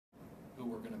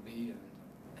going to be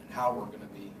and how we're going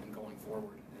to be and going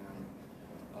forward.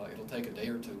 And it'll take a day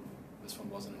or two. This one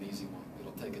wasn't an easy one.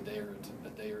 It'll take a day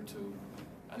or two,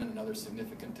 and then another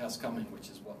significant test coming, which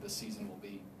is what this season will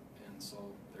be. And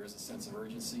so there is a sense of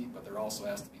urgency, but there also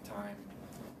has to be time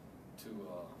to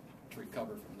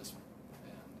recover from this one,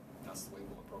 and that's the way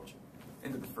we'll approach it.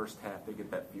 Into the first half, they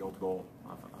get that field goal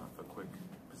off a quick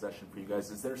possession for you guys.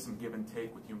 Is there some give and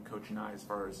take with you and Coach and I as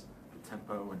far as the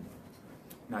tempo and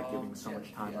not giving so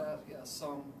much time up? Yeah,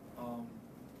 some.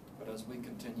 But as we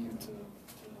continue to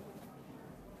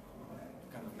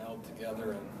kind of meld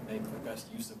together and make the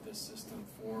best use of this system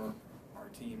for our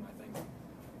team, I think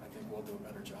we'll do a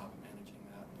better job of managing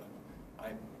that. But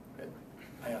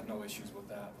I had no issues with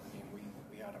that. I mean,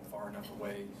 we had him far enough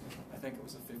away. I think it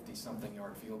was a 50-something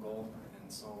yard field goal,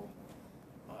 and so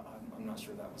I'm not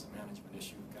sure that was a management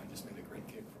issue. Guy just made a great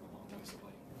kick from a long ways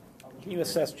away. Can you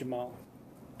assess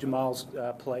Jamal's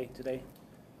play today?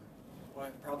 Well,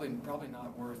 probably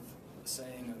not worth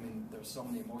saying. I mean, there's so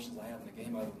many emotions I had in the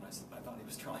game other than I thought he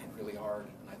was trying really hard,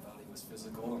 and I thought he was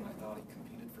physical, and I thought he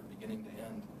competed from beginning to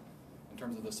end. In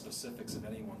terms of the specifics of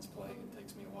anyone's play, it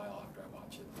takes me a while after I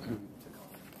watch it to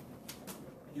comment.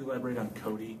 You elaborate on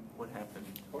Cody. What happened?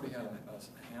 Cody had a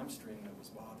hamstring that was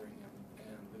bothering him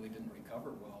and really didn't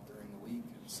recover well during the week,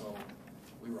 and so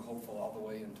we were hopeful all the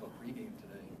way until pregame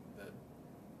today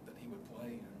that he would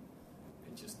play, and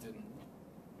it just didn't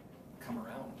come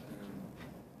around.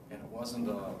 And it wasn't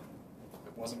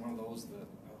one of those that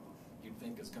you'd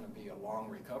think is going to be a long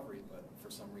recovery, but for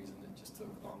some reason it just took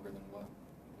longer than what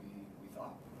we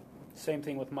thought. Same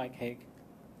thing with Mike Haig.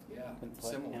 Yeah,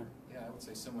 similar. Yeah, I would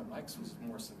say similar. Mike's was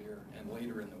more severe and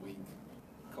later in the week.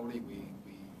 Cody,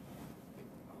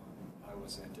 I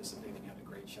was anticipating had a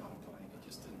great shot at playing. It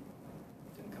just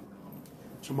didn't come around.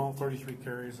 Jamal, 33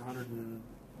 carries,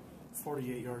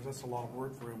 148 yards. That's a lot of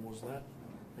work for him. Was that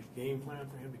a game plan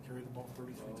for him to carry the ball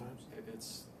 33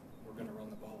 times? We're going to run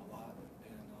the ball a lot,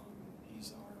 and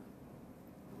he's our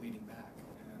leading back.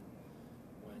 And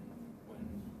when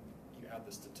you add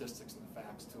the statistics and the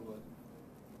facts to it,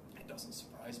 it doesn't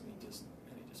surprise me. He just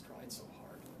tried so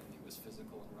hard, and he was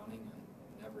physical and running, and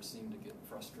never seemed to get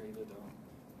frustrated.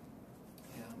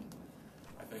 And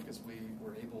I think as we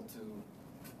were able to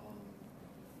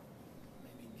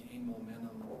maybe gain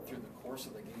momentum through the course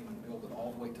of the game and build it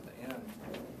all the way to the end,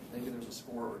 maybe there's a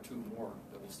score or two more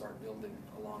that will start building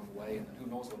along the way, and then who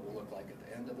knows what it will look like at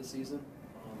the end of the season.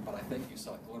 But I think you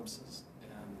saw glimpses,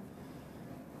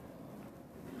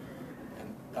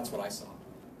 and that's what I saw.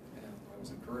 And I was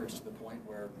encouraged to the point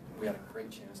where we had a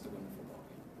great chance to win the football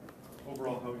game.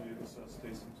 Overall, how would you assess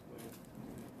Taysom's play?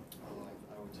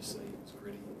 I would just say it was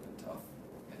gritty and tough,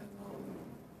 and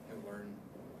he'll learn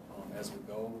as we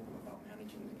go about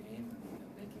managing the game and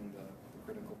making the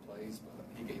critical plays, but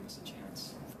he gave us a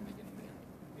chance from beginning to end.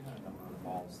 You had a number of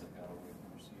balls that got away from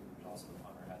receivers. Also, the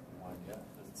punter had one that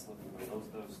slip away.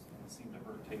 Those seemed to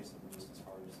hurt Taysom just as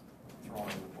far as throwing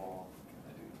the ball.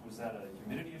 Was that a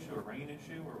humidity issue, a rain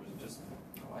issue, or was it just?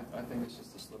 I think it's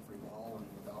just a slippery ball, and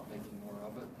without making more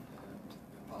of it, and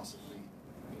possibly,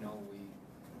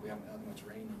 we haven't had much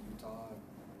rain in Utah, and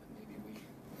maybe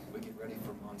we get ready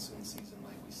for monsoon season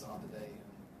like we saw today, and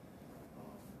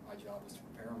my job is to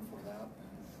prepare them for that,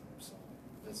 and so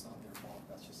that's not their fault.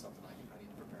 That's just something I need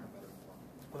to prepare them better for.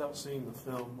 Without seeing the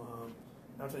film,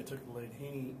 after they took the lead,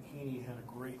 Heaney had a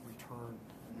great return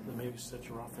that maybe set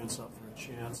your offense up for a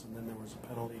chance, and then there was a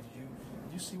penalty. Did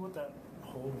you see what that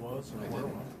hold was? Or I did.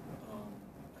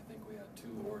 I think we had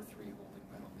 2 or 3 holding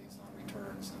penalties on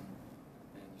returns, and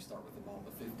you start with the ball at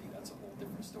the 50. That's a whole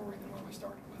different story than when we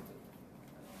started with it.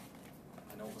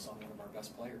 I know it was on one of our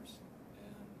best players,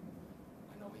 and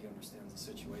I know he understands the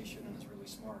situation and is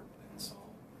really smart, and so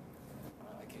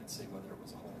I can't say whether it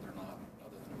was a hold or not,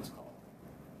 other than it was called.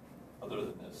 Other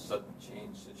than this sudden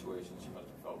change situations, you must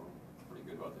have felt pretty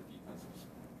good about the defensive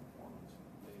performance.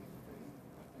 I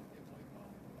think they played well.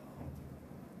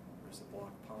 There's a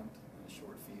block punt, a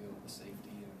short field, a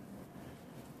safety, and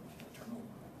a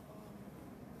turnover.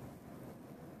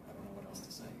 I don't know what else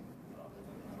to say other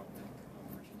than I don't think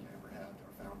Virginia ever had or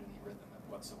found any rhythm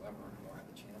whatsoever, nor had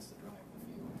the chance to drive the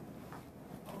field,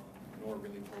 nor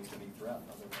really posed any threat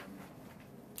other than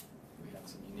we had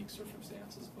some unique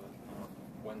circumstances. But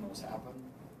when those happen,